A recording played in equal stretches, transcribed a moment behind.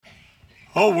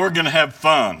Oh, we're going to have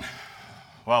fun.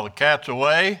 While the cat's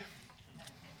away,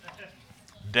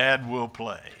 Dad will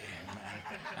play.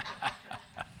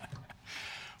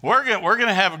 We're going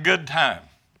to have a good time.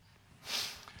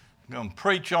 I'm going to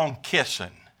preach on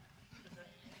kissing.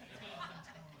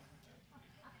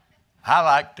 I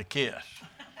like to kiss.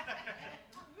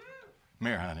 Come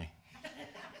here, honey.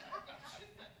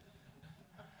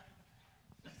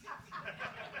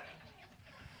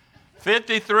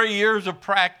 "53 years of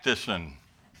practicing.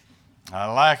 I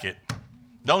like it.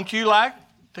 Don't you like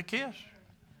to kiss?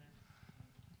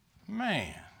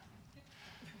 Man.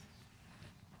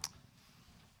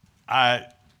 I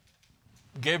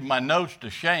gave my notes to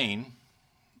Shane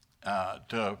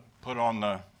to put on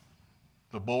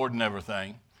the board and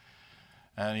everything.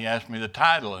 And he asked me the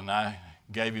title, and I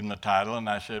gave him the title, and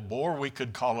I said, "Boy, we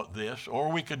could call it this, or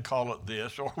we could call it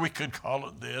this, or we could call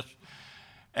it this."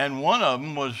 And one of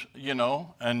them was,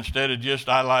 instead of just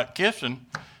 "I like kissing,"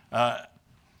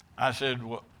 I said,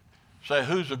 "Well, say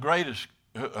who's the greatest?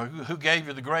 Who gave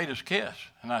you the greatest kiss?"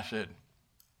 And I said,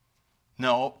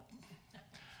 "No,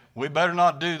 we better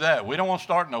not do that. We don't want to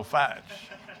start no fights."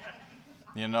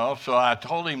 So I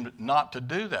told him not to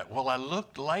do that. Well, I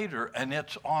looked later, and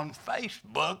it's on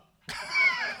Facebook.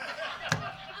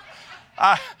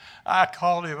 I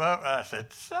called him up, and I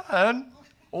said, "Son."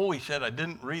 Oh, he said, "I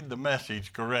didn't read the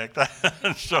message correct."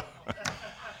 So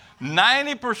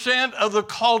 90% of the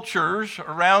cultures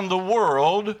around the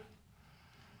world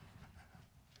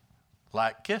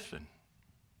like kissing.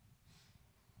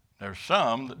 There's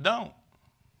some that don't,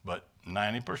 but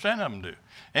 90% of them do.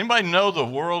 Anybody know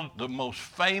the most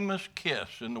famous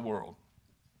kiss in the world?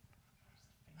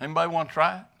 Anybody want to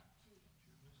try it?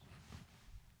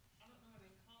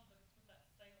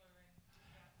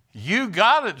 You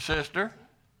got it, sister.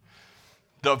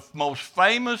 The most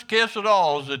famous kiss of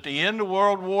all is at the end of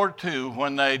World War II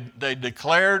when they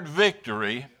declared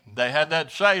victory. They had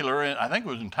that sailor, I think it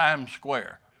was in Times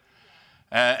Square.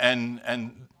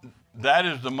 And that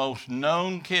is the most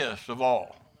known kiss of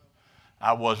all.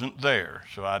 I wasn't there,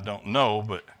 so I don't know,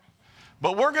 but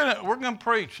we're gonna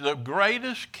preach the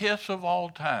greatest kiss of all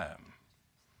time.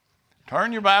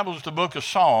 Turn your Bibles to the book of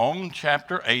Psalm,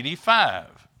 chapter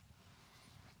 85.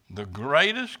 The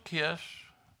greatest kiss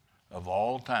of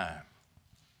all time.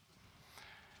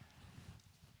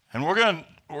 And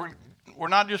we're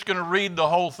not just going to read the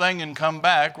whole thing and come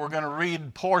back. We're going to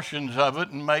read portions of it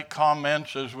and make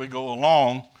comments as we go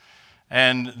along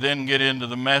and then get into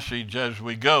the message as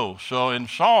we go. So in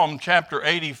Psalm chapter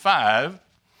 85,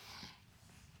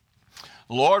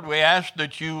 Lord, we ask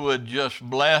that you would just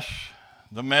bless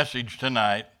the message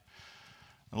tonight.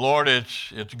 Lord,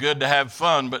 it's good to have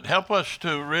fun, but help us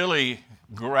to really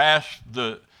grasp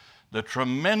the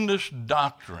tremendous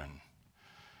doctrine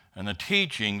and the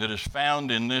teaching that is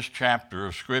found in this chapter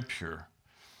of Scripture.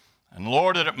 And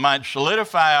Lord, that it might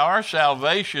solidify our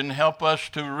salvation, help us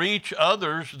to reach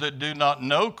others that do not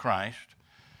know Christ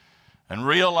and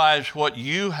realize what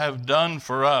you have done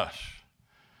for us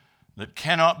that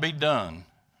cannot be done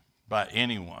by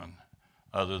anyone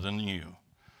other than you.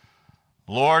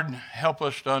 Lord, help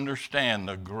us to understand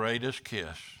the greatest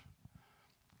kiss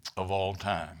of all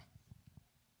time.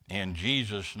 In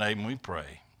Jesus' name we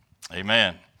pray.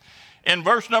 Amen. In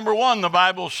verse number 1, the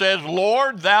Bible says,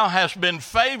 "Lord, thou hast been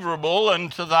favorable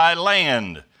unto thy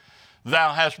land.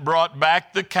 Thou hast brought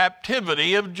back the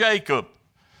captivity of Jacob.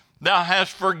 Thou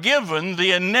hast forgiven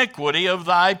the iniquity of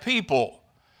thy people.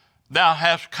 Thou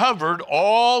hast covered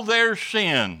all their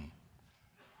sin."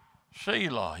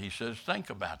 Selah, he says, think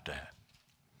about that.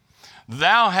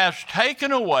 "Thou hast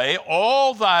taken away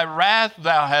all thy wrath.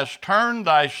 Thou hast turned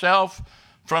thyself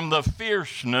from the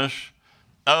fierceness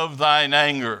of thine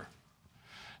anger."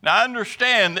 Now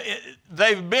understand,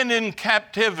 they've been in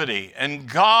captivity, and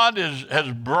God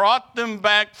has brought them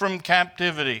back from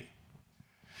captivity.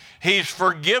 He's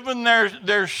forgiven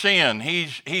their sin.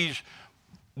 He's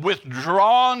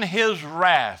withdrawn his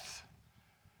wrath.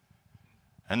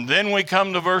 And then we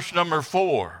come to verse number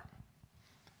 4.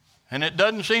 And it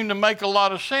doesn't seem to make a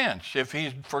lot of sense. If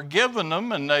he's forgiven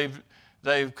them and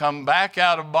they've come back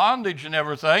out of bondage and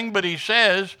everything, but he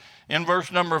says in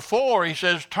verse number 4, he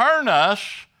says, "Turn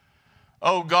us,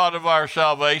 O God of our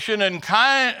salvation, and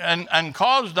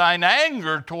cause thine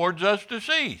anger towards us to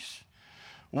cease.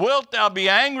 Wilt thou be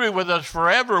angry with us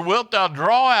forever? Wilt thou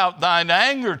draw out thine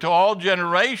anger to all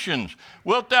generations?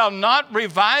 Wilt thou not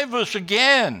revive us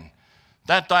again,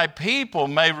 that thy people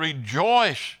may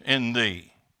rejoice in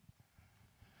thee?"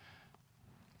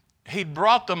 He'd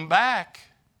brought them back,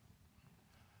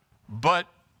 but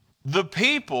the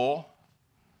people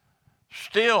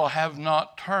still have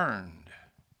not turned.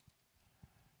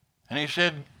 And he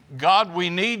said, God, we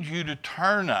need you to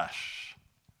turn us.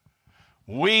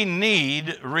 We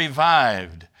need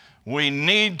revived. We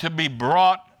need to be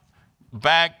brought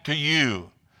back to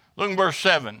you. Look at verse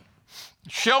 7.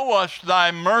 Show us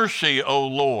thy mercy, O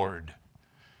Lord,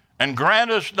 and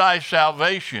grant us thy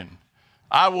salvation.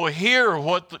 I will hear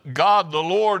what God the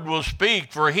Lord will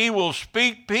speak, for he will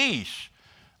speak peace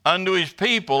unto his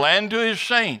people and to his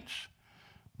saints.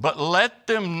 But let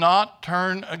them not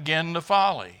turn again to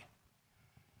folly.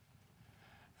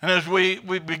 And as we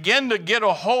begin to get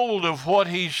a hold of what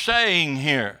he's saying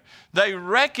here, they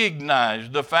recognize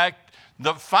the fact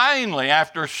that finally,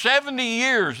 after 70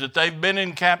 years that they've been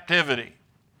in captivity,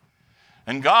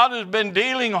 and God has been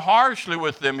dealing harshly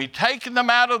with them. He's taken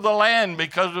them out of the land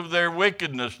because of their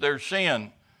wickedness, their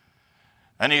sin.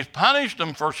 And he's punished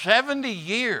them for 70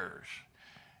 years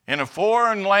in a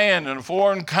foreign land, in a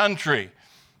foreign country.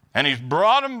 And he's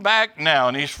brought them back now,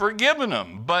 and he's forgiven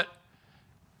them. But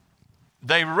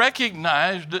they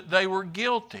recognized that they were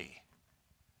guilty.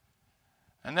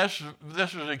 And this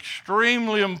is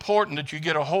extremely important that you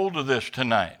get a hold of this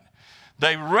tonight.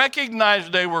 They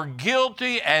recognized they were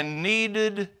guilty and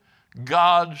needed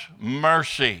God's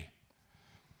mercy,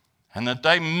 and that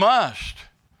they must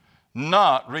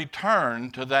not return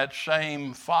to that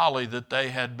same folly that they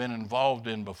had been involved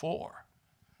in before.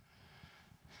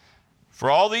 For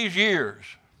all these years,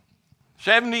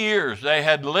 70 years, they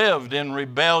had lived in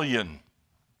rebellion,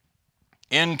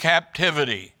 in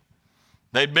captivity.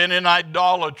 They'd been in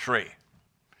idolatry.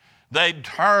 They'd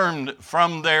turned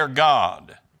from their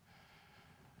God.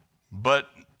 But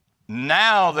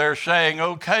now they're saying,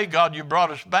 okay, God, you brought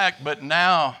us back, but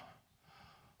now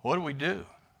what do we do?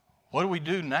 What do we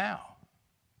do now?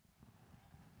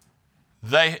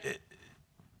 They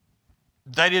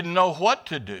didn't know what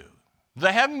to do.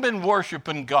 They haven't been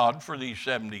worshiping God for these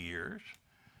 70 years.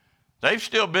 They've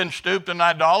still been stooped in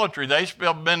idolatry. They've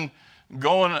still been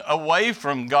going away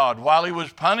from God while he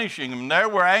was punishing them. They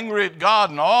were angry at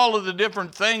God and all of the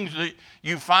different things that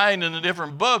you find in the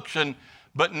different books.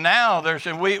 But now they're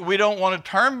saying, we don't want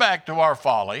to turn back to our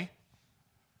folly,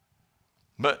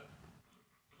 but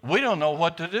we don't know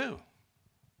what to do.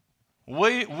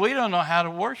 We don't know how to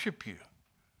worship you.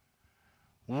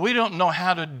 We don't know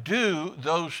how to do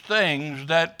those things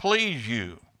that please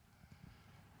you.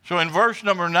 So in verse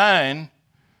number 9,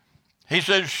 he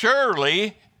says,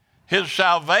 surely his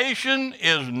salvation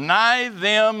is nigh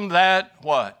them that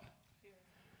what?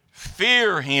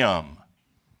 Fear him.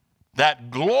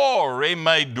 That glory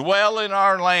may dwell in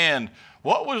our land.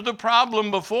 What was the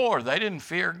problem before? They didn't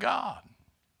fear God.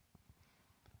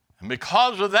 And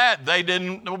because of that, they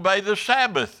didn't obey the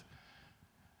Sabbath.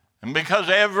 And because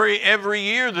every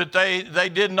year that they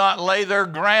did not lay their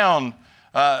ground,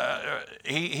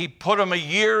 he put them a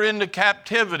year into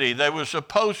captivity. They were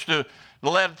supposed to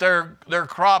let their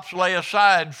crops lay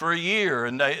aside for a year,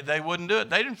 and they wouldn't do it.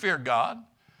 They didn't fear God.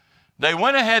 They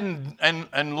went ahead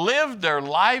and lived their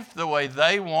life the way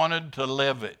they wanted to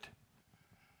live it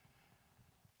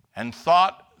and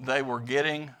thought they were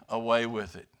getting away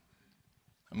with it.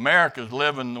 America's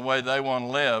living the way they want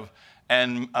to live,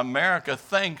 and America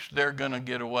thinks they're going to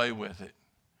get away with it.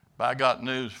 But I got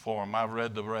news for them. I've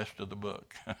read the rest of the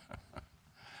book.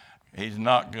 He's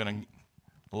not going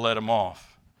to let them off.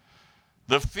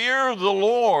 The fear of the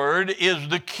Lord is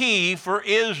the key for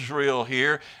Israel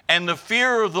here, and the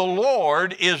fear of the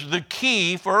Lord is the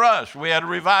key for us. We had a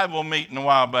revival meeting a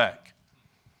while back.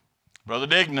 Brother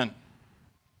Dignan,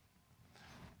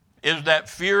 is that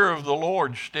fear of the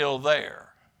Lord still there?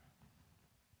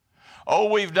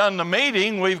 Oh, we've done the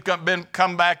meeting, we've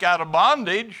come back out of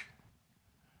bondage,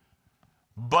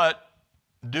 but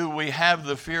do we have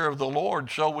the fear of the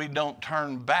Lord so we don't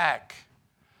turn back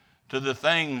to the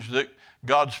things that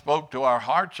God spoke to our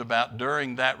hearts about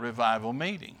during that revival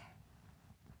meeting?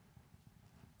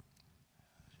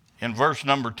 In verse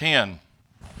number 10,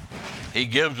 he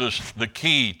gives us the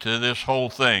key to this whole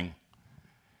thing.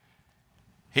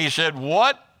 He said,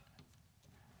 what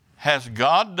has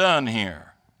God done here?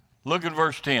 Look at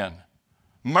verse 10.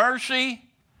 Mercy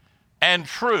and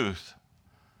truth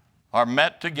are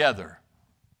met together.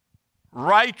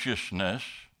 Righteousness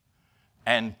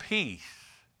and peace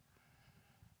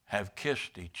have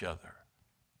kissed each other.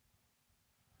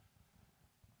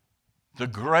 The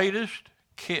greatest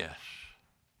kiss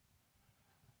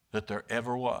that there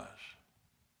ever was.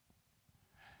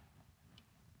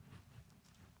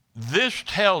 This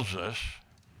tells us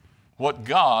what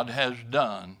God has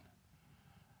done,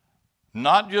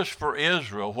 not just for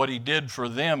Israel, what he did for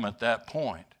them at that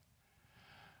point,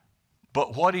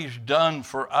 but what he's done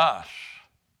for us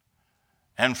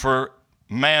and for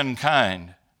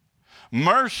mankind.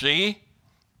 Mercy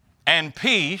and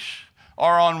peace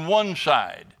are on one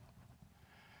side,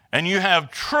 and you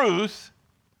have truth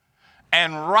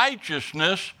and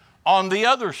righteousness on the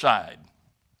other side.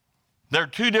 There are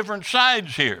two different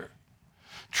sides here.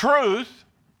 Truth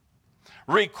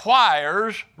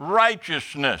requires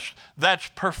righteousness. That's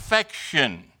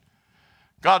perfection.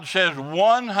 God says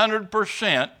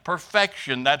 100%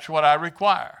 perfection, that's what I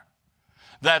require.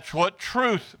 That's what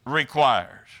truth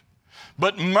requires.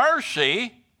 But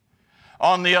mercy,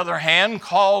 on the other hand,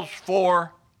 calls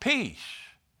for peace,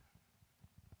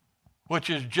 which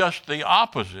is just the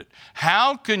opposite.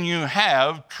 How can you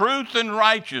have truth and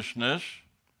righteousness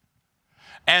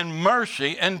and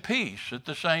mercy and peace at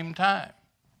the same time?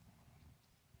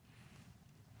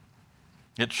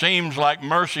 It seems like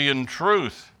mercy and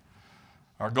truth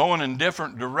are going in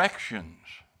different directions,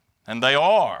 and they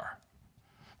are.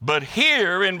 But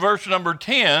here in verse number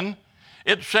 10,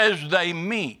 it says they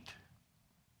meet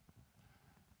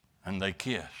and they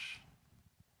kiss.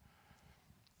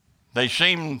 They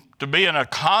seem to be in a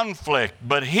conflict,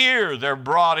 but here they're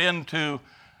brought into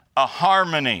a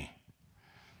harmony.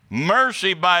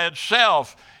 Mercy by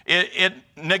itself, it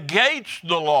negates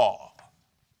the law.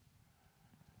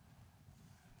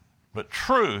 But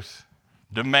truth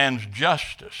demands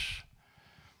justice,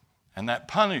 and that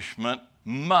punishment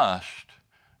must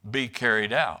be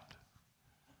carried out.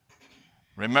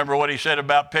 Remember what he said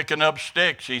about picking up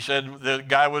sticks. He said the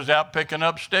guy was out picking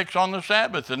up sticks on the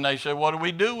Sabbath, and they said, what do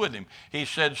we do with him? He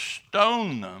said,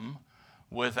 stone them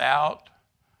without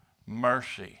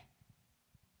mercy.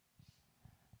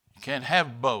 You can't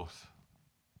have both.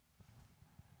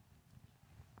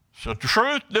 So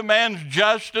truth demands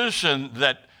justice, and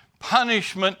that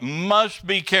punishment must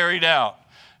be carried out.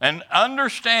 And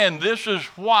understand, this is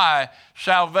why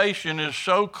salvation is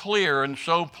so clear and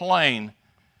so plain.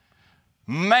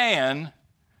 Man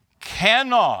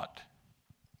cannot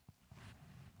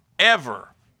ever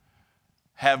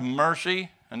have mercy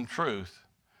and truth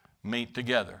meet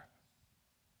together.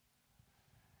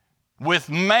 With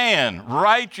man,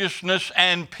 righteousness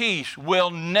and peace will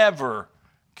never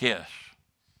kiss.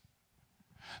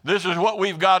 This is what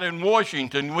we've got in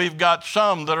Washington. We've got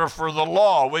some that are for the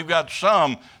law. We've got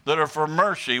some that are for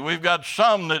mercy. We've got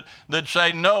some that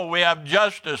say, no, we have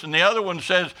justice. And the other one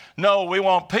says, no, we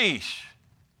want peace.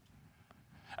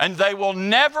 And they will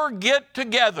never get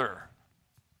together.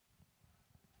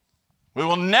 We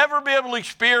will never be able to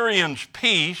experience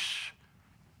peace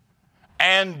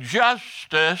and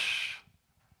justice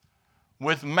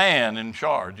with man in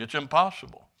charge. It's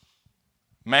impossible.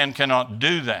 Man cannot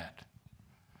do that.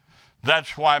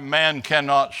 That's why man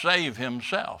cannot save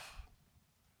himself.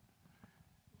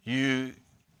 You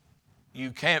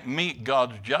can't meet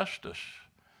God's justice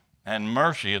and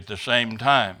mercy at the same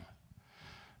time.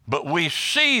 But we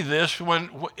see this when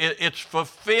it's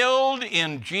fulfilled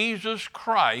in Jesus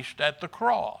Christ at the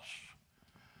cross.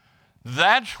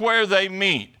 That's where they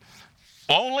meet.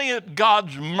 Only at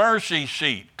God's mercy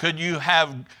seat could you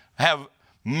have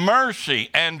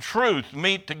mercy and truth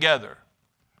meet together.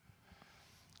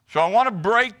 So I want to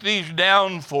break these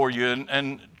down for you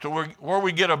and to where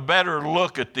we get a better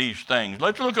look at these things.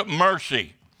 Let's look at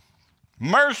mercy.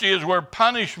 Mercy is where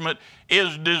punishment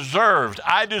is deserved.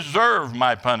 I deserve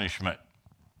my punishment,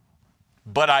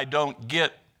 but I don't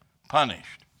get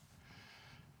punished.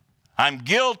 I'm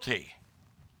guilty,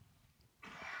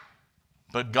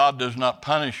 but God does not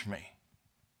punish me,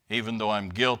 even though I'm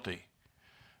guilty.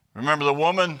 Remember the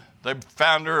woman? They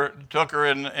found her, took her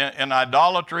in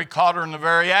idolatry, caught her in the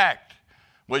very act.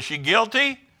 Was she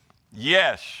guilty?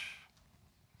 Yes.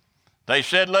 They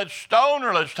said, let's stone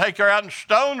her. Let's take her out and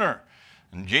stone her.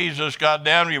 And Jesus got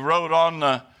down. He wrote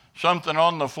on something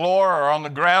on the floor or on the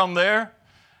ground there.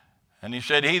 And he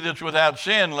said, he that's without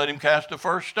sin, let him cast the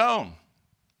first stone.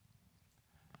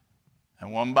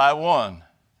 And one by one,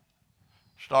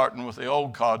 starting with the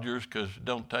old codgers, because it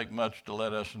don't take much to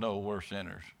let us know we're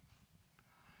sinners.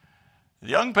 The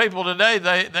young people today,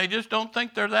 they just don't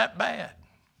think they're that bad.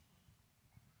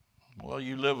 Well,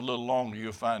 you live a little longer,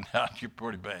 you'll find out you're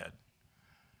pretty bad.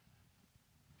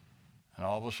 And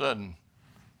all of a sudden,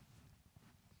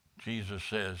 Jesus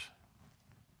says,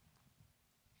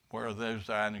 where are those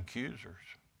thine accusers?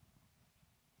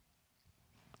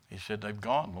 He said, they've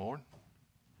gone, Lord.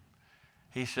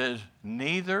 He says,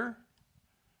 neither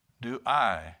do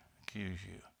I accuse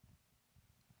you.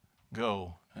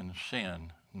 Go and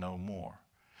sin no more.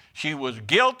 She was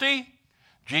guilty.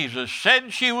 Jesus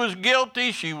said she was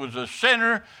guilty. She was a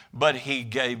sinner, but he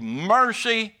gave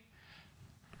mercy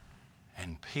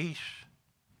and peace.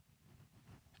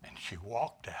 And she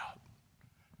walked out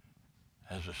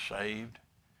as a saved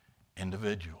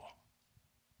individual.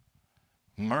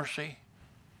 Mercy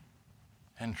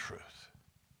and truth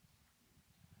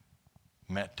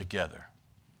met together.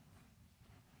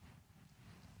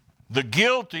 The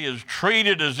guilty is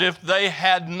treated as if they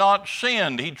had not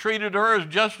sinned. He treated her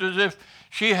just as if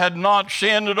she had not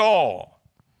sinned at all.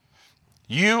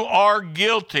 You are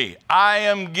guilty. I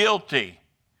am guilty.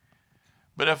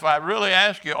 But if I really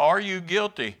ask you, are you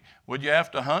guilty? Would you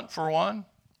have to hunt for one?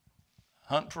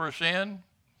 Hunt for a sin?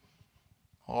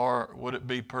 Or would it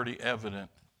be pretty evident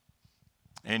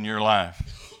in your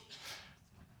life?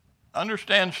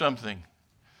 Understand something.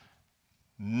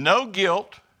 No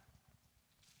guilt,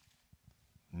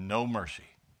 no mercy.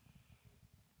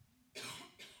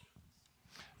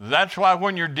 That's why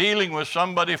when you're dealing with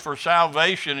somebody for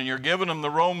salvation and you're giving them the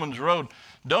Romans road,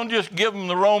 don't just give them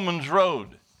the Romans road.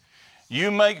 You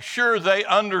make sure they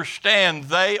understand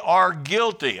they are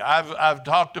guilty. I've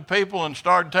talked to people and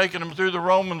started taking them through the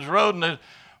Romans road, and they,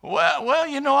 well,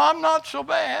 you know, I'm not so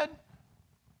bad.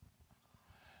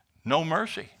 No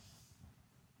mercy.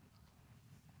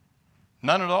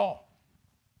 None at all.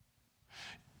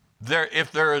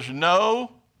 If there is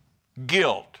no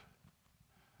guilt,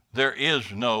 there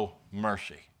is no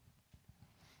mercy.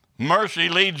 Mercy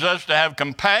leads us to have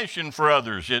compassion for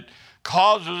others. It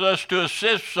causes us to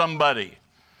assist somebody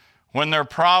when they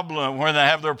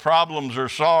have their problems or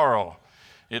sorrow.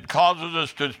 It causes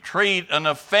us to treat an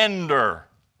offender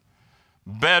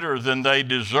better than they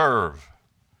deserve.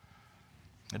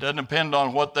 It doesn't depend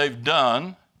on what they've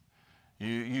done.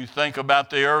 You think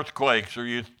about the earthquakes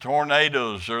or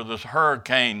tornadoes or the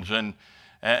hurricanes,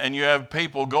 and you have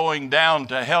people going down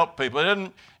to help people.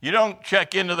 You don't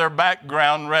check into their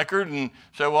background record and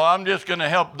say, well, I'm just going to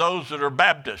help those that are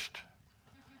Baptist.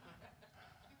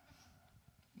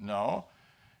 No.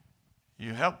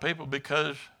 You help people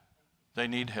because they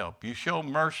need help. You show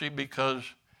mercy because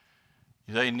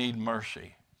they need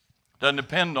mercy. Doesn't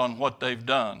depend on what they've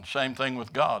done. Same thing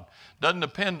with God. Doesn't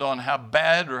depend on how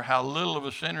bad or how little of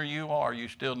a sinner you are. You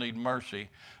still need mercy,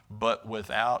 but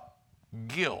without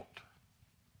guilt,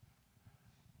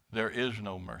 there is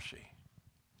no mercy.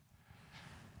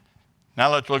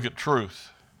 Now let's look at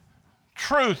truth.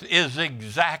 Truth is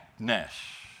exactness.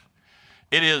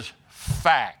 It is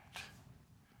fact.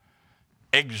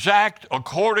 Exact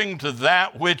according to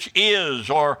that which is,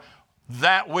 or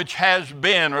that which has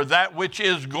been, or that which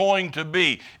is going to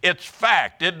be. It's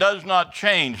fact. It does not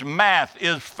change. Math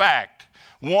is fact.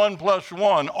 1 +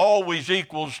 1 always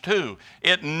equals 2.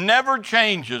 It never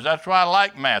changes. That's why I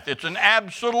like math. It's an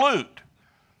absolute.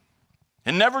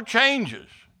 It never changes.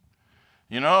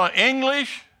 You know,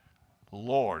 English,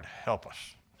 Lord help us.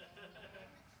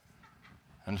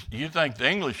 And you think the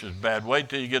English is bad, wait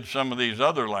till you get some of these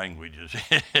other languages.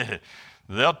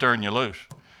 They'll turn you loose.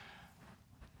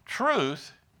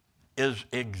 Truth is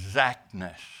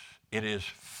exactness. It is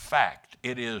fact.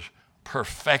 It is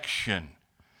perfection.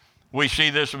 We see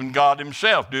this in God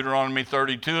himself. Deuteronomy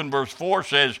 32 and verse 4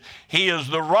 says, he is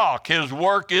the rock. His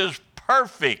work is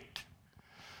perfect.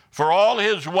 For all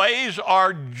his ways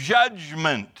are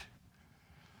judgment.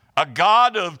 A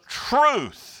God of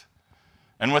truth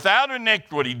and without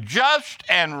iniquity, just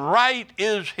and right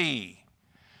is he.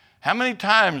 How many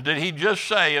times did he just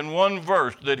say in one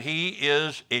verse that he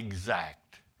is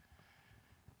exact?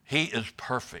 He is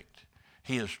perfect.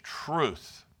 He is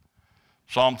truth.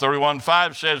 Psalm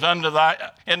 31:5 says,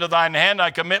 into thine hand I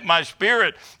commit my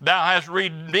spirit. Thou hast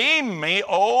redeemed me,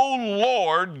 O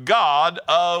Lord God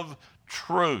of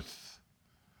truth.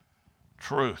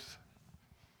 Truth.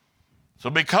 So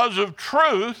because of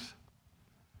truth,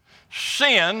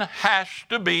 sin has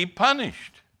to be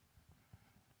punished.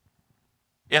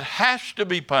 It has to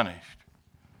be punished.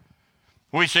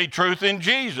 We see truth in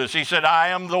Jesus. He said, I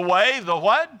am the way, the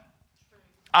what?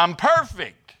 I'm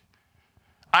perfect.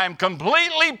 I'm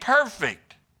completely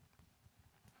perfect.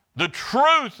 The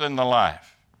truth and the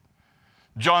life.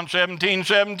 John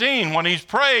 17:17, when he's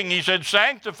praying, he said,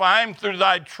 sanctify him through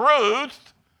thy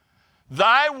truth.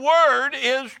 Thy word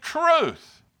is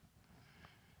truth.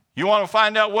 You want to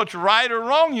find out what's right or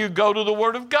wrong, you go to the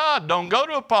Word of God. Don't go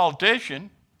to a politician.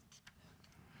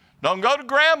 Don't go to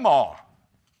grandma.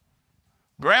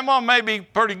 Grandma may be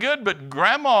pretty good, but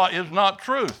grandma is not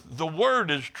truth. The Word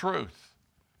is truth.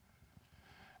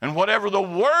 And whatever the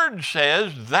Word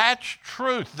says, that's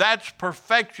truth. That's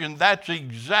perfection. That's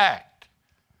exact.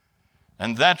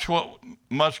 And that's what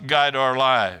must guide our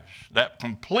lives, that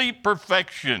complete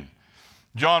perfection.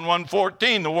 John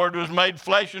 1:14, the Word was made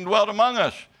flesh and dwelt among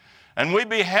us. And we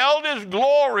beheld his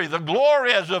glory, the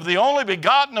glory as of the only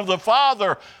begotten of the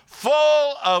Father,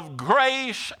 full of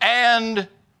grace and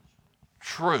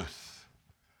truth.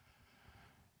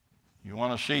 You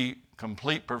want to see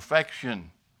complete perfection,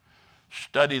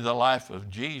 study the life of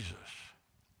Jesus.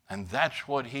 And that's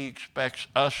what he expects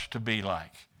us to be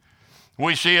like.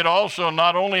 We see it also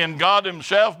not only in God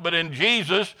himself, but in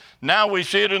Jesus. Now we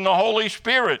see it in the Holy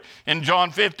Spirit in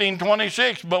John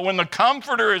 15:26. But when the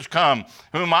Comforter is come,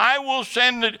 whom I will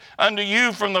send unto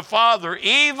you from the Father,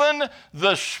 even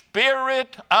the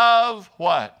Spirit of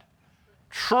what?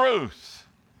 Truth,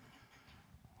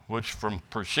 which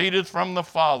proceedeth from the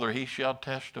Father, he shall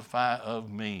testify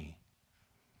of me.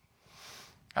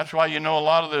 That's why, a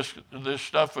lot of this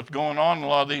stuff that's going on in a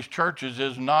lot of these churches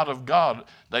is not of God.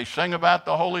 They sing about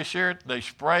the Holy Spirit. They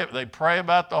pray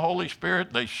about the Holy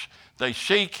Spirit. They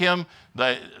seek him.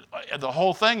 The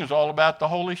whole thing is all about the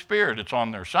Holy Spirit. It's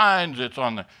on their signs. It's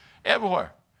on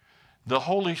everywhere. The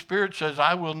Holy Spirit says,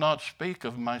 I will not speak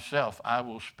of myself. I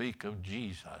will speak of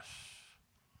Jesus.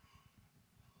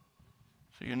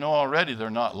 So already they're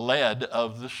not led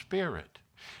of the Spirit.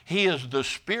 He is the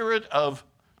Spirit of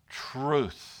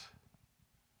truth.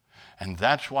 And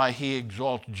that's why he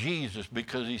exalts Jesus,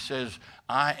 because he says,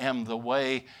 I am the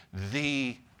way,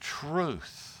 the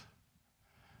truth,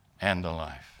 and the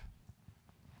life.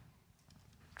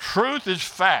 Truth is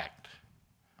fact.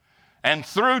 And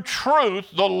through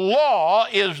truth, the law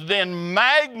is then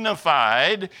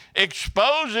magnified,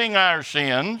 exposing our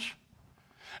sins.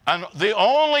 And the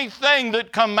only thing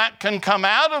that can come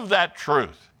out of that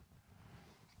truth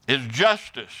is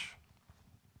justice.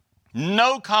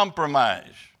 No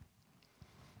compromise.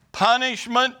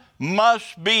 Punishment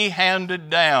must be handed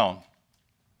down.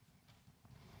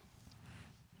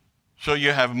 So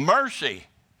you have mercy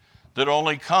that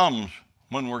only comes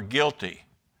when we're guilty.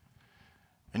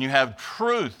 And you have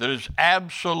truth that is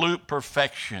absolute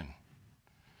perfection.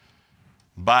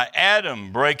 By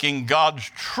Adam breaking God's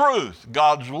truth,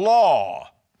 God's law,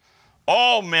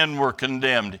 all men were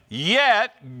condemned.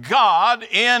 Yet God,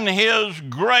 in his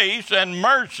grace and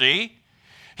mercy,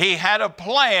 he had a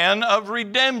plan of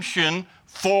redemption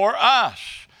for us,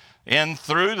 and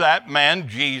through that man,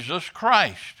 Jesus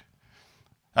Christ.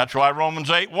 That's why Romans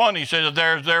 8:1, he says,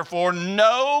 there is therefore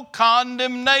no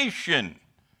condemnation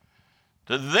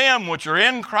to them which are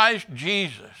in Christ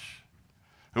Jesus,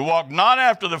 who walk not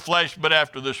after the flesh, but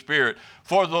after the Spirit.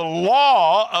 For the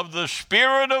law of the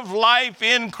Spirit of life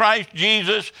in Christ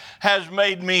Jesus has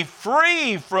made me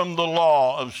free from the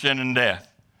law of sin and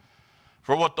death.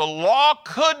 For what the law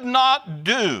could not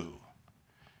do,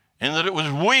 in that it was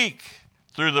weak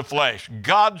through the flesh,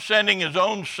 God sending his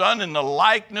own Son in the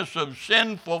likeness of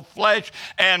sinful flesh,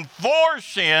 and for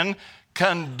sin,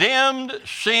 condemned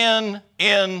sin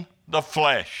in the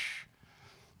flesh.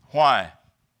 Why?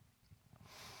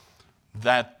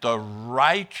 That the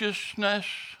righteousness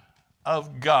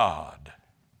of God,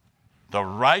 the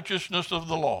righteousness of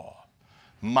the law,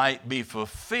 might be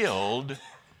fulfilled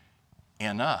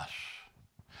in us.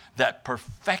 That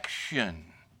perfection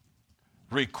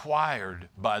required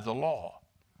by the law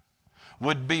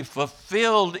would be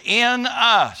fulfilled in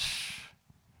us,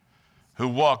 who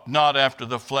walk not after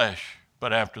the flesh,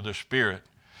 but after the Spirit.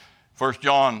 1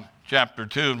 John chapter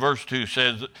 2 and verse 2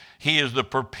 says that he is the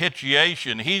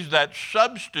propitiation. He's that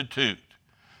substitute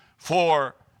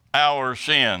for our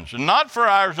sins. And not for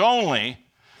ours only,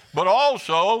 but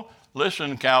also,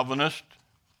 listen, Calvinist,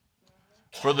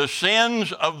 for the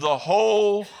sins of the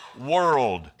whole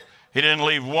world. He didn't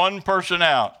leave one person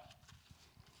out.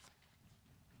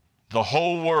 The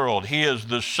whole world. He is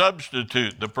the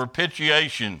substitute, the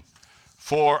propitiation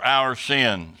for our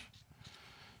sins.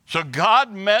 So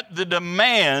God met the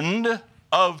demand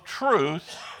of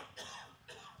truth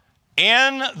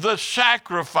in the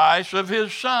sacrifice of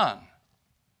his Son.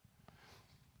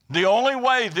 The only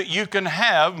way that you can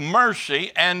have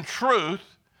mercy and truth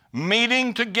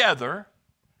meeting together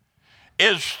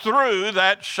is through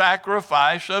that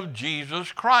sacrifice of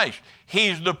Jesus Christ.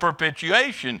 He's the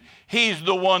propitiation. He's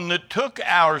the one that took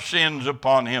our sins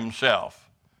upon himself.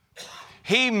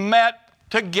 He met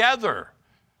together.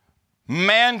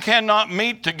 Man cannot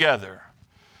meet together.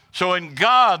 So in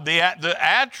God, the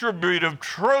attribute of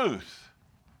truth,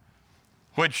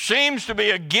 which seems to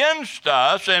be against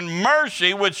us, and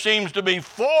mercy, which seems to be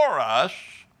for us,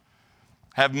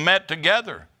 have met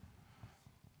together.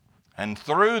 And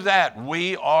through that,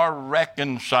 we are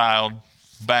reconciled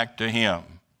back to him.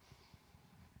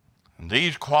 And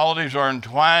these qualities are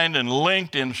entwined and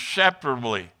linked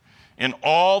inseparably in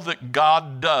all that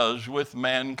God does with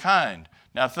mankind.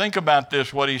 Now think about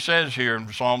this, what he says here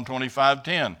in Psalm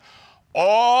 25:10.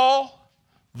 All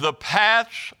the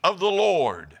paths of the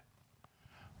Lord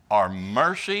are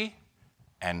mercy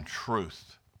and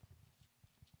truth.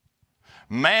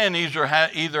 Man either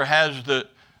has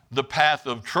the path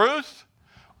of truth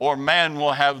or man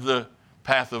will have the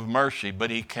path of mercy,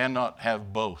 but he cannot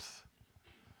have both.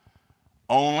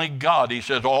 Only God. He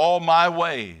says, all my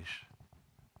ways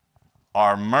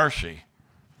are mercy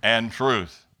and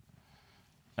truth.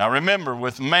 Now remember,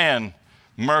 with man,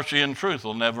 mercy and truth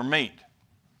will never meet.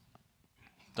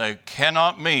 They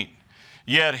cannot meet.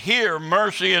 Yet here,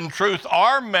 mercy and truth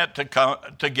are met to come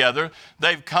together.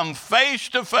 They've come face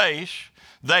to face.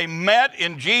 They met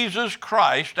in Jesus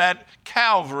Christ at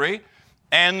Calvary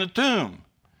and the tomb.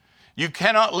 You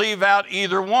cannot leave out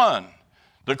either one,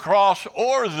 the cross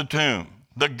or the tomb.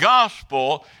 The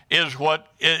gospel is what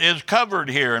is covered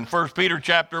here in 1 Peter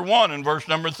chapter 1 and verse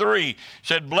number 3. It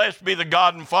said, blessed be the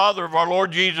God and Father of our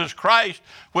Lord Jesus Christ,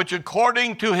 which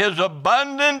according to his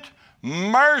abundant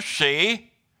mercy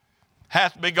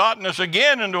hath begotten us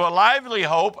again into a lively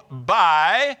hope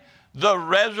by the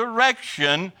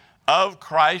resurrection of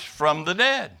Christ from the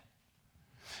dead.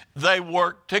 They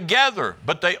work together,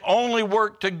 but they only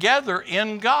work together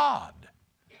in God.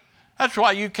 That's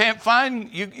why you can't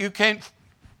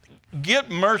get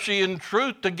mercy and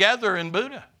truth together in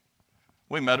Buddha.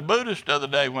 We met a Buddhist the other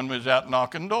day when we was out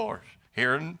knocking doors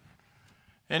here in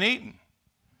Eaton.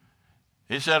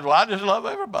 He said, well, I just love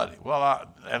everybody. Well,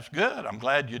 that's good. I'm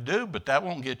glad you do, but that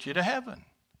won't get you to heaven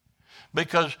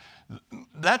because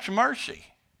that's mercy.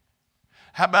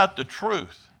 How about the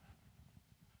truth?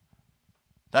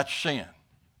 That's sin.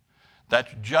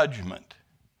 That's judgment.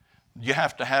 You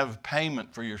have to have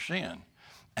payment for your sin.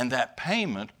 And that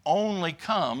payment only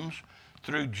comes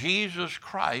through Jesus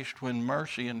Christ when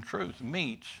mercy and truth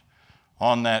meets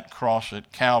on that cross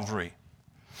at Calvary.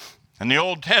 In the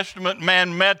Old Testament,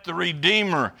 man met the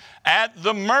Redeemer at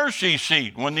the mercy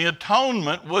seat when the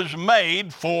atonement was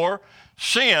made for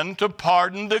sin to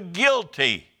pardon the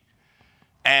guilty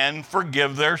and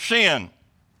forgive their sin.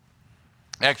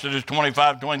 Exodus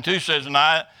 25:22 says,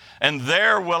 and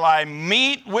there will I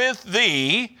meet with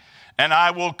thee, and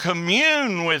I will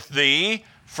commune with thee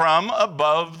from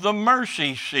above the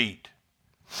mercy seat.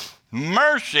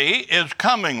 Mercy is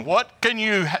coming. What do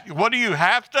you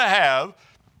have to have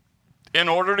in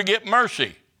order to get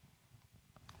mercy?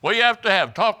 What do you have to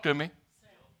have? Talk to me.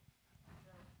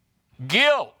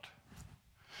 Guilt.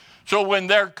 So when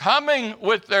they're coming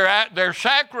with their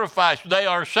sacrifice, they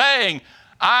are saying,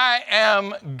 I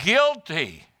am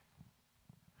guilty.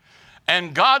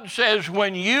 And God says,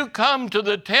 when you come to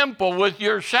the temple with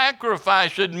your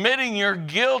sacrifice, admitting you're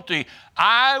guilty,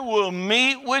 I will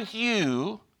meet with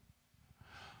you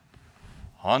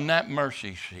on that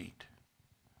mercy seat.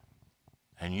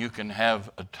 And you can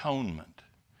have atonement.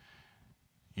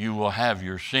 You will have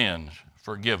your sins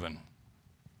forgiven.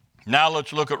 Now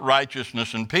let's look at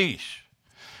righteousness and peace.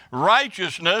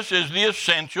 Righteousness is the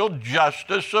essential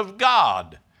justice of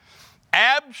God.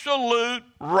 Absolute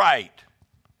right.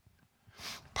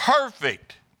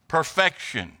 Perfect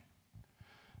perfection.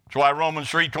 That's why Romans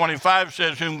 3:25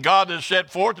 says, whom God has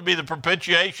set forth to be the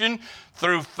propitiation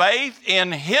through faith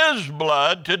in his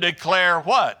blood to declare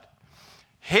what?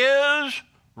 His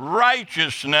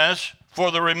righteousness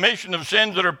for the remission of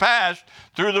sins that are past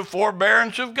through the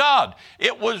forbearance of God.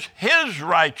 It was his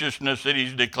righteousness that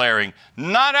he's declaring,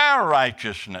 not our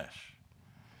righteousness.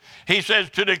 He says,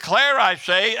 to declare, I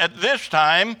say, at this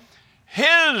time,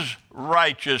 his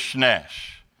righteousness,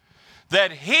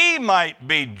 that he might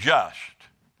be just,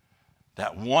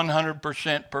 that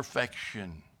 100%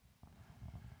 perfection.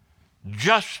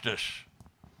 Justice.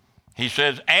 He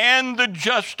says, and the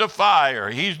justifier,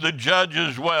 he's the judge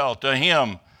as well, to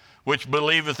him which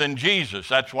believeth in Jesus.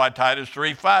 That's why Titus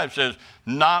 3:5 says,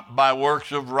 not by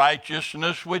works of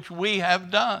righteousness which we have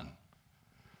done.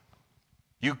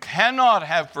 You cannot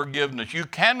have forgiveness. You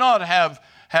cannot have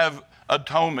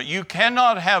atonement. You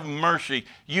cannot have mercy.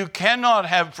 You cannot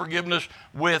have forgiveness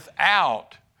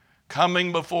without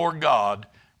coming before God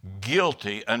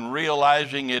guilty and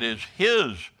realizing it is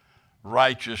his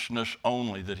righteousness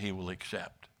only that he will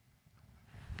accept.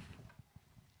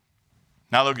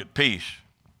 Now look at peace.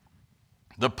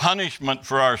 The punishment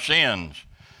for our sins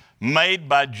made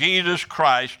by Jesus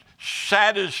Christ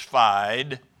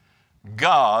satisfied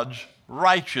God's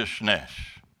righteousness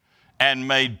and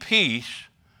made peace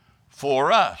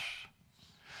for us.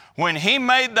 When he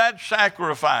made that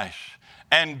sacrifice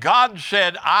and God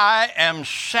said, I am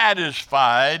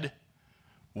satisfied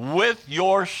with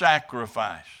your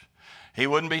sacrifice, he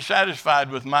wouldn't be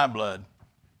satisfied with my blood.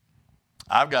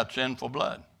 I've got sinful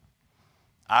blood.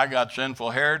 I got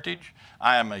sinful heritage.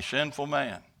 I am a sinful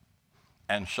man.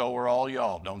 And so are all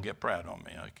y'all. Don't get proud on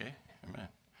me, okay? Amen.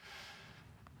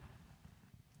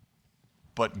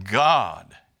 But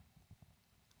God,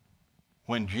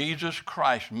 when Jesus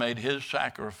Christ made his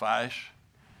sacrifice,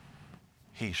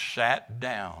 he sat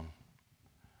down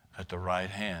at the right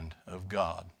hand of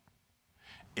God.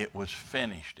 It was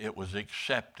finished. It was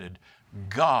accepted.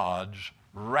 God's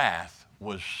wrath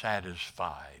was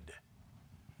satisfied.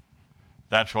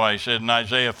 That's why he said in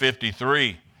Isaiah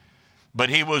 53, but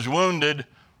he was wounded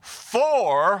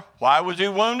for, why was he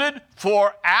wounded?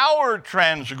 For our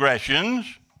transgressions.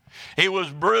 He was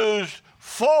bruised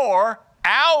for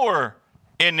our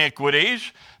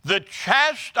iniquities. The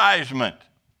chastisement,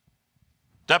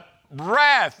 the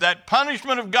wrath, that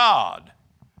punishment of God,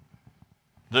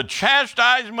 the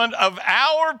chastisement of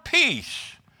our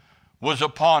peace was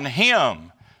upon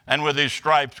him, and with his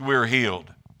stripes we're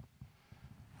healed.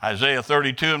 Isaiah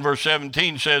 32 and verse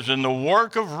 17 says, "In the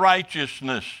work of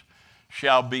righteousness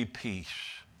shall be peace."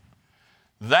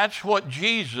 That's what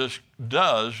Jesus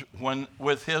does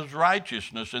with his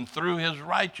righteousness, and through his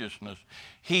righteousness,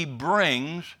 he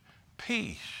brings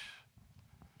peace.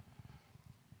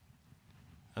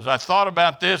 As I thought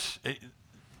about this,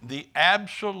 the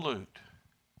absolute,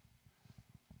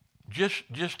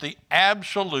 just the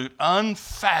absolute,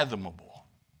 unfathomable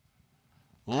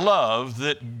love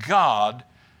that God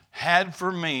had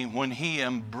for me when he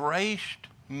embraced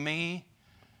me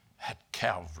at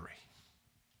Calvary.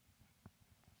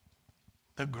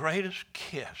 The greatest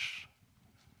kiss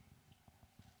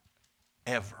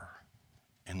ever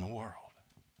in the world.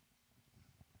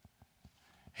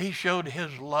 He showed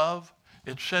his love.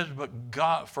 It says, but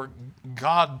God,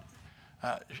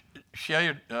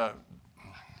 shared,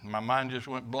 my mind just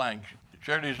went blank,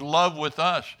 shared his love with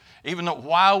us, even though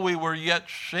while we were yet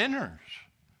sinners,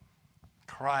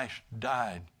 Christ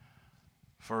died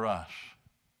for us.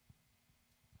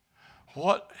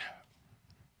 What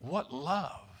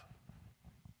love?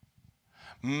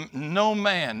 No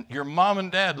man, your mom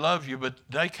and dad love you, but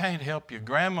they can't help you.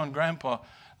 Grandma and grandpa,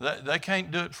 they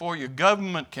can't do it for you.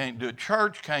 Government can't do it.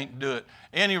 Church can't do it.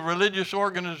 Any religious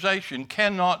organization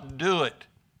cannot do it.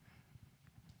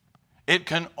 It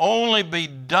can only be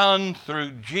done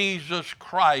through Jesus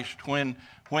Christ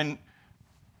when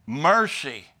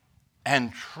mercy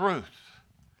and truth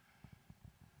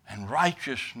and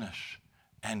righteousness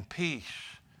and peace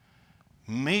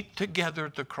meet together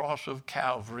at the cross of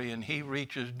Calvary, and he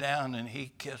reaches down and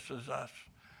he kisses us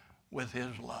with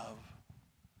his love.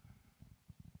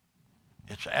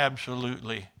 It's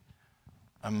absolutely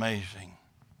amazing.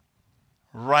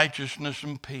 Righteousness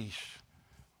and peace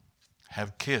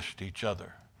have kissed each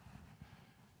other.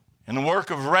 In the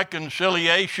work of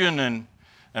reconciliation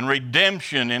and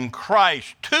redemption in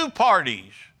Christ, two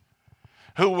parties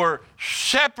who were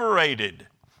separated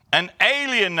and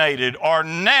alienated are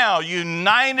now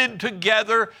united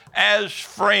together as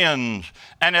friends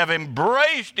and have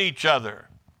embraced each other.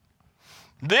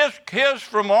 This kiss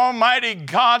from Almighty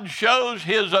God shows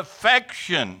his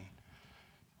affection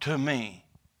to me.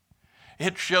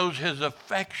 It shows his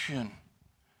affection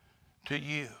to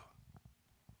you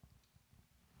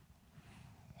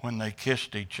when they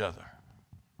kissed each other.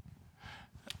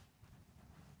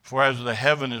 For as the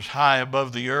heaven is high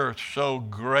above the earth, so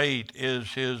great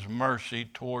is his mercy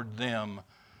toward them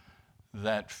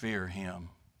that fear him.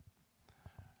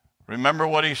 Remember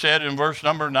what he said in verse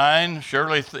number 9?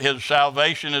 Surely his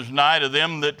salvation is nigh to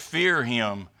them that fear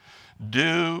him.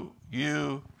 Do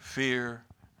you fear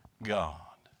God?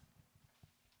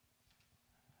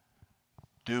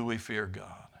 Do we fear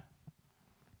God?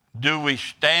 Do we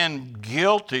stand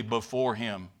guilty before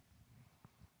him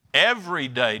every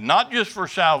day, not just for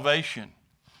salvation,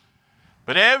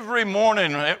 but every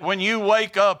morning when you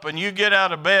wake up and you get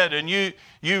out of bed and you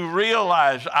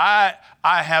realize, I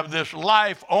have this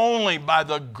life only by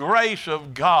the grace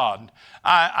of God.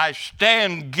 I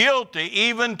stand guilty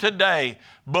even today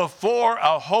before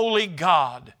a holy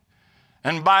God.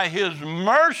 And by his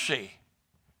mercy,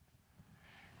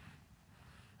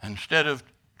 instead of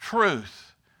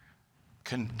truth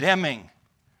condemning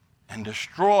and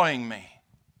destroying me,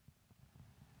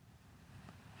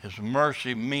 his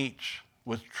mercy meets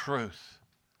with truth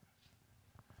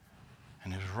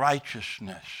and his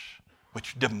righteousness,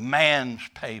 which demands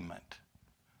payment,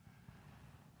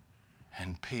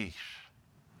 and peace.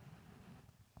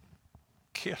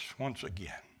 Kiss once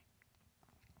again.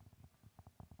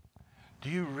 Do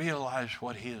you realize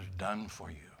what he has done for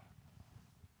you?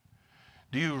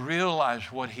 Do you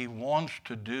realize what he wants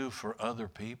to do for other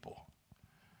people?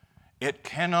 It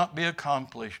cannot be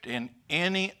accomplished in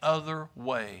any other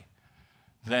way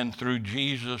than through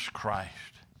Jesus Christ.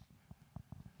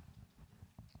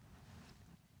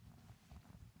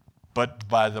 But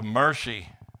by the mercy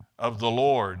of the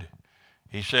Lord,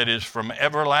 he said, is from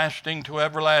everlasting to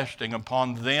everlasting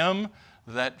upon them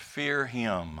that fear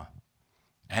him.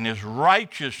 And his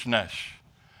righteousness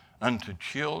unto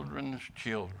children's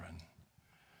children.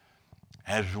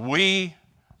 As we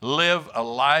live a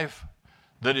life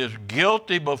that is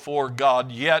guilty before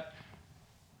God, yet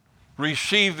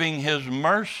receiving His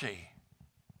mercy,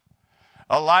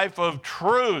 a life of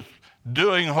truth,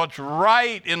 doing what's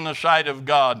right in the sight of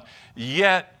God,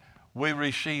 yet we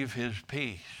receive His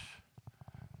peace.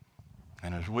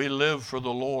 And as we live for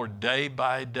the Lord day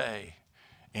by day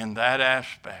in that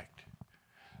aspect,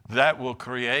 that will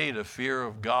create a fear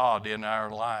of God in our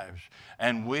lives.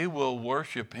 And we will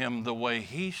worship Him the way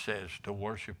He says to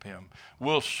worship Him.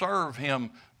 We'll serve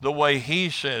Him the way He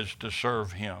says to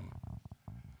serve Him.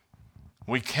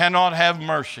 We cannot have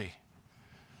mercy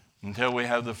until we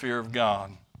have the fear of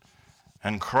God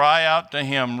and cry out to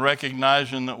Him,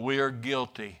 recognizing that we are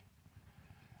guilty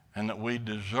and that we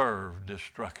deserve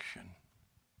destruction.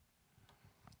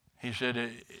 He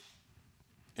said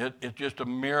it's just a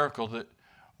miracle that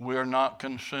we're not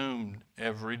consumed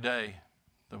every day,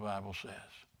 the Bible says.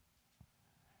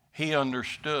 He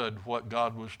understood what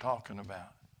God was talking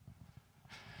about.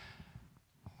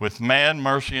 With man,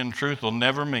 mercy and truth will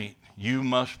never meet. You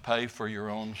must pay for your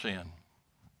own sin.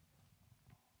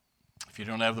 If you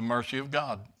don't have the mercy of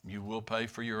God, you will pay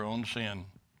for your own sin.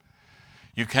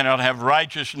 You cannot have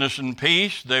righteousness and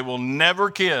peace. They will never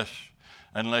kiss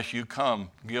unless you come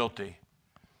guilty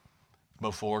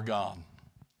before God.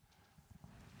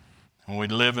 And we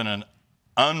live in an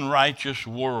unrighteous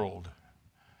world,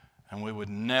 and we would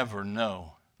never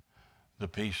know the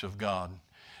peace of God.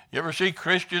 You ever see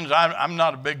Christians? I'm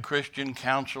not a big Christian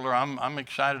counselor. I'm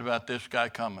excited about this guy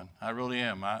coming. I really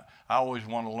am. I always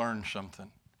want to learn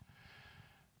something.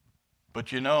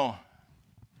 But you know,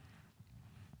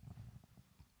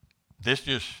 this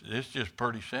just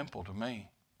pretty simple to me.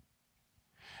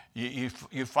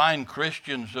 You find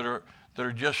Christians that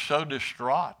are just so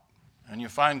distraught, and you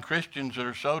find Christians that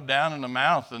are so down in the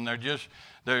mouth, and they're just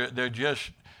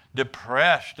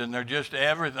depressed, and they're just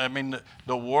everything. I mean,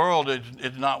 the world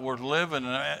is not worth living.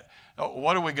 And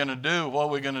what are we going to do? What are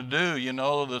we going to do? You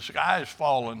know, the sky is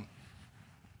falling.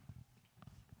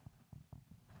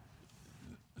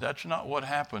 That's not what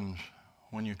happens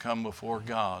when you come before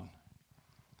God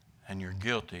and you're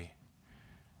guilty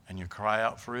and you cry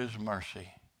out for His mercy.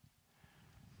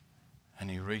 And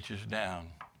He reaches down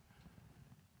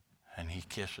and He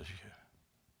kisses you.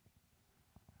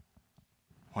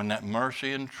 When that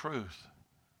mercy and truth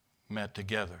met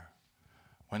together,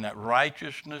 when that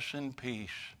righteousness and peace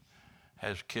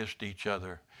has kissed each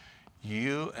other,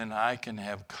 you and I can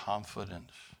have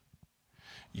confidence.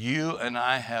 You and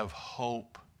I have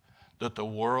hope that the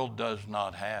world does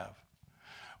not have.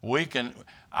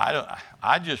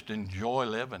 I just enjoy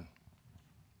living.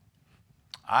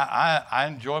 I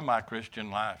enjoy my Christian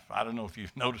life. I don't know if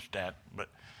you've noticed that, but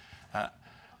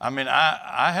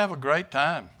I have a great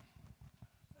time.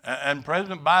 And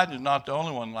President Biden is not the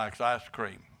only one who likes ice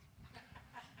cream.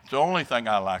 It's the only thing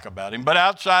I like about him. But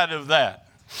outside of that,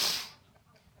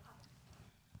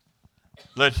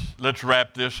 let's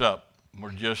wrap this up. We're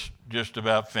just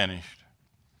about finished.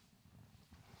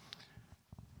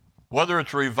 Whether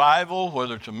it's revival,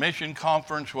 whether it's a mission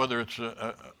conference, whether it's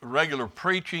a regular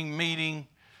preaching meeting,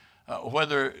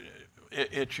 whether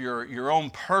it's your own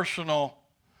personal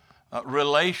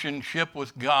relationship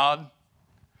with God,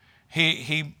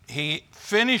 he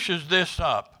finishes this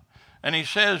up and he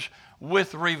says,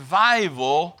 with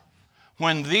revival,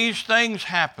 when these things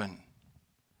happen,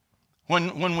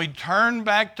 when we turn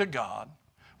back to God,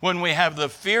 when we have the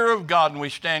fear of God and we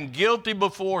stand guilty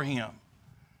before Him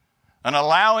and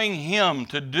allowing Him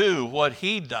to do what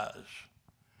He does,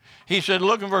 He said,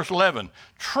 look in verse 11,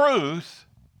 truth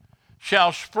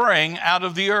shall spring out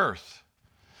of the earth,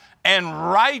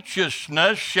 and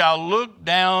righteousness shall look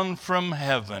down from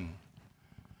heaven.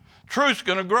 Truth's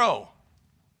going to grow.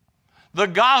 The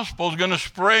gospel's going to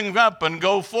spring up and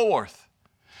go forth.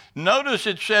 Notice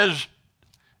it says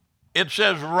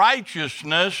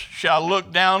righteousness shall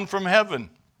look down from heaven.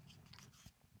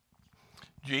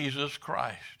 Jesus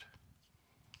Christ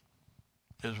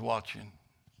is watching.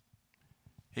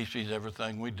 He sees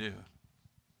everything we do.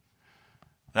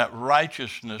 That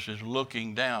righteousness is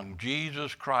looking down.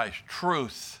 Jesus Christ,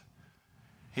 truth,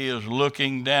 He is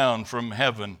looking down from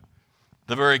heaven.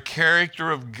 The very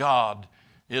character of God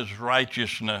is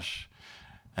righteousness.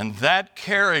 And that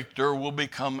character will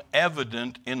become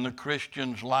evident in the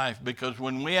Christian's life, because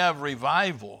when we have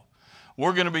revival,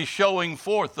 we're going to be showing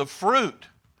forth the fruit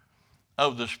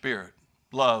of the Spirit.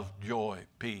 Love, joy,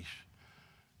 peace,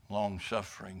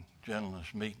 long-suffering, gentleness,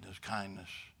 meekness, kindness.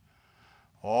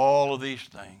 All of these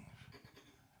things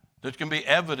that can be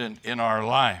evident in our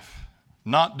life.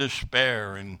 Not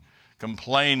despair and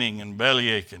complaining and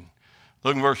bellyaching.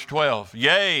 Look in verse 12.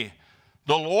 Yea,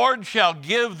 the Lord shall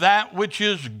give that which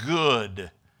is good,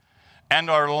 and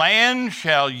our land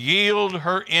shall yield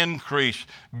her increase.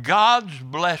 God's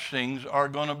blessings are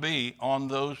going to be on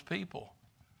those people.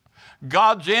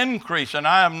 God's increase, and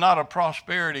I am not a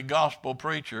prosperity gospel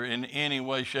preacher in any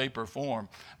way, shape, or form,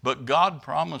 but God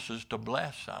promises to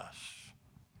bless us.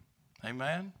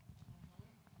 Amen?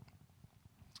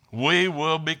 We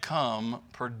will become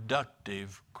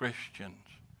productive Christians.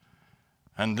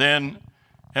 And then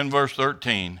in verse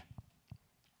 13,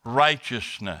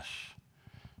 righteousness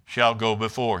shall go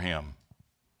before him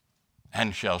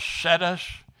and shall set us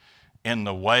in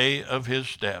the way of his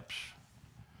steps.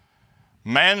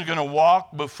 Man's going to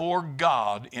walk before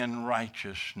God in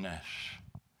righteousness.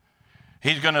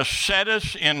 He's going to set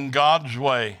us in God's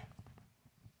way.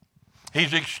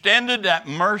 He's extended that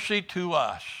mercy to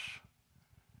us.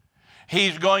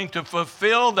 He's going to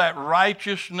fulfill that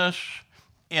righteousness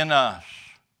in us.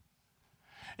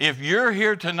 If you're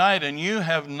here tonight and you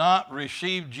have not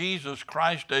received Jesus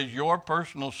Christ as your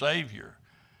personal Savior,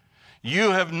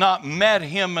 you have not met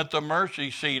him at the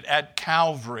mercy seat at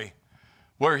Calvary,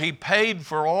 where he paid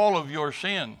for all of your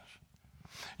sins,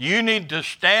 you need to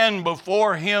stand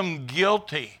before him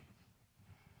guilty.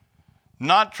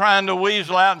 Not trying to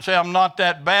weasel out and say, I'm not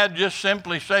that bad. Just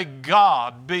simply say,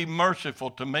 God, be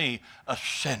merciful to me, a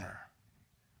sinner.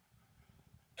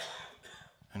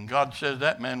 And God says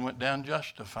that man went down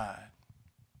justified.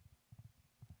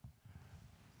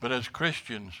 But as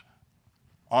Christians,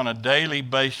 on a daily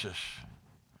basis,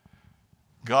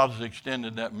 God's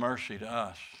extended that mercy to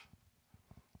us,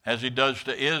 as he does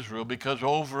to Israel, because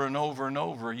over and over and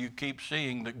over you keep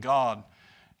seeing that God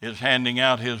is handing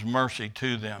out his mercy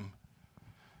to them.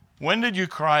 When did you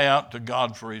cry out to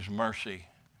God for his mercy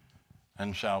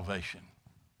and salvation?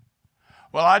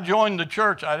 Well, I joined the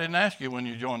church. I didn't ask you when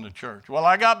you joined the church. Well,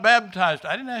 I got baptized.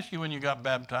 I didn't ask you when you got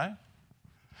baptized.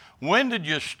 When did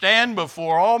you stand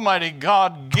before Almighty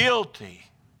God guilty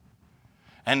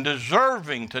and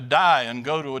deserving to die and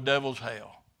go to a devil's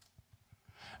hell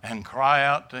and cry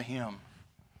out to him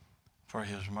for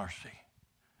his mercy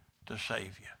to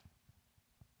save you?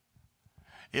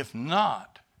 If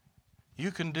not,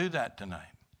 you can do that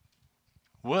tonight.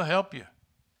 We'll help you.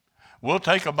 We'll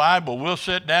take a Bible. We'll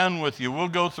sit down with you. We'll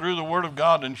go through the Word of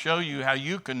God and show you how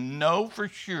you can know for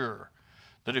sure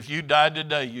that if you died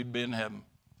today, you'd be in heaven.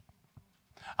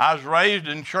 I was raised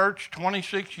in church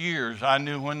 26 years. I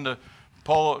knew when to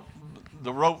pull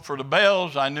the rope for the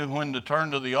bells. I knew when to turn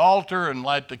to the altar and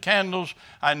light the candles.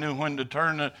 I knew when to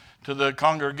turn to the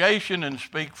congregation and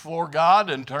speak for God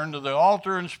and turn to the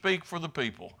altar and speak for the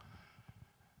people.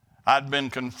 I'd been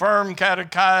confirmed,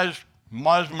 catechized,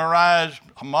 mesmerized,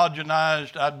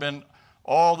 homogenized. I'd been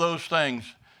all those things,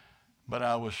 but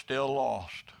I was still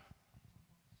lost.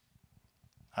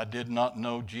 I did not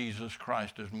know Jesus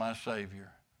Christ as my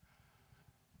Savior.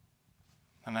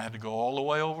 And I had to go all the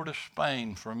way over to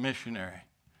Spain for a missionary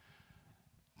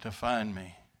to find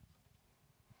me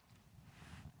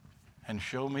and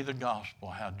show me the gospel,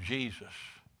 how Jesus,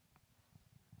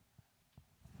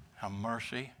 how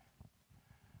mercy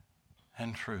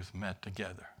and truth met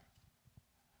together,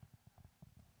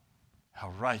 how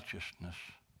righteousness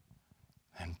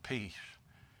and peace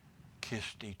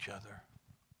kissed each other.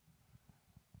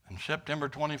 On September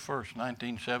 21st,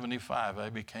 1975, I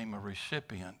became a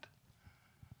recipient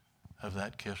of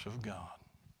that kiss of God.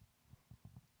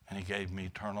 And he gave me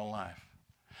eternal life.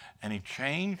 And he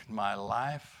changed my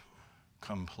life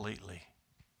completely.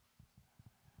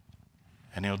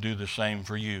 And he'll do the same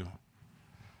for you.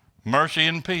 Mercy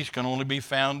and peace can only be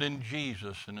found in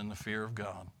Jesus and in the fear of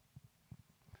God.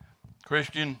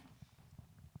 Christian,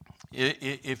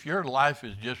 if your life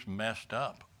is just messed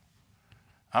up,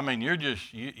 I mean, you just,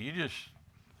 it's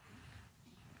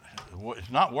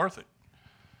not worth it.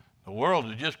 The world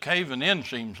is just caving in,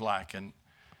 seems like, and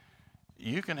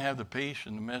you can have the peace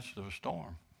in the midst of a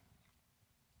storm.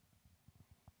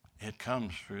 It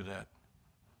comes through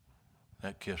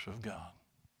that kiss of God.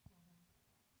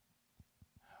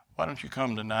 Why don't you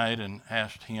come tonight and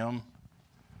ask him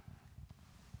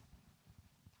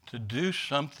to do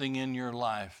something in your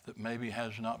life that maybe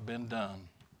has not been done?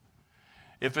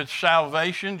 If it's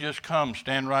salvation, just come,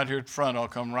 stand right here at the front. I'll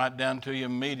come right down to you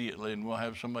immediately, and we'll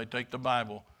have somebody take the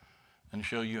Bible and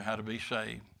show you how to be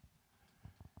saved.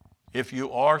 If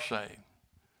you are saved,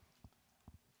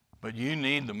 but you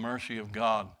need the mercy of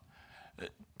God,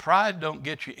 pride don't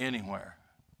get you anywhere.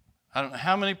 I don't know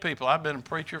how many people, I've been a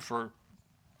preacher for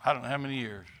I don't know how many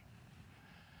years,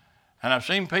 And I've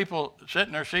seen people sit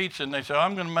in their seats and they say,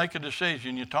 I'm going to make a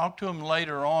decision. You talk to them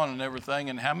later on and everything,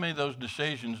 and how many of those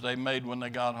decisions they made when they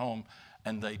got home,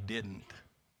 and they didn't.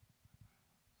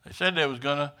 They said they was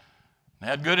going to, they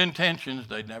had good intentions,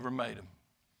 they never made them.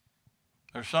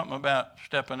 There's something about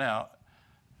stepping out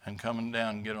and coming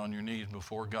down and get on your knees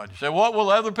before God. You say, what will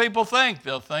other people think?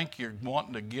 They'll think you're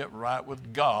wanting to get right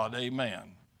with God.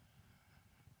 Amen.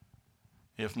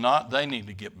 If not, they need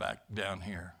to get back down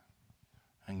here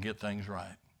and get things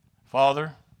right.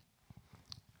 Father,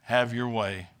 have your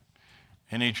way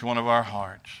in each one of our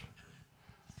hearts.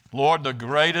 Lord, the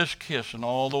greatest kiss in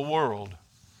all the world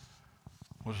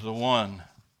was the one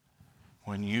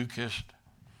when you kissed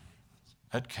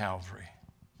at Calvary.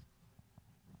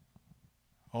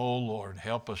 Oh, Lord,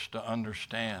 help us to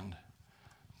understand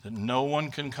that no one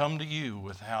can come to you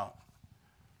without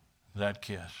that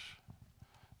kiss.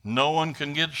 No one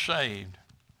can get saved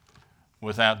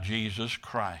without Jesus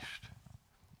Christ.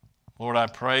 Lord, I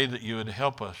pray that you would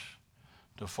help us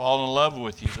to fall in love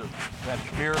with you, that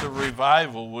spirit of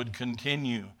revival would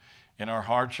continue in our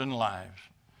hearts and lives.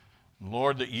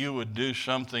 Lord, that you would do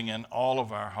something in all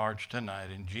of our hearts tonight.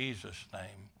 In Jesus'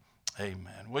 name,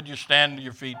 amen. Would you stand to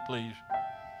your feet, please?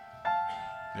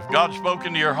 If God's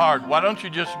spoken to your heart, why don't you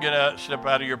just step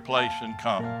out of your place and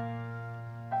come?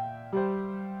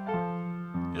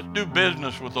 Just do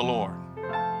business with the Lord.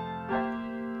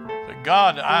 Say,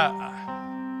 God,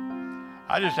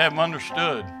 I just haven't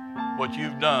understood what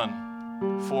you've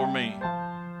done for me.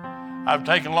 I've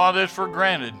taken a lot of this for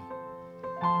granted.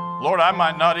 Lord, I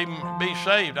might not even be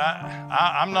saved.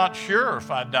 I'm not sure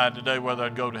if I died today whether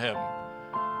I'd go to heaven.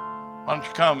 Why don't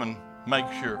you come and make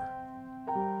sure?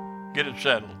 Get it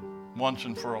settled once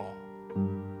and for all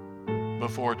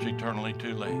before it's eternally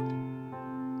too late.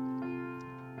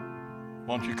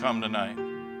 Won't you come tonight?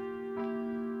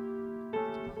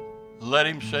 Let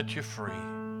him set you free,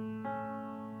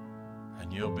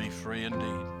 and you'll be free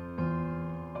indeed.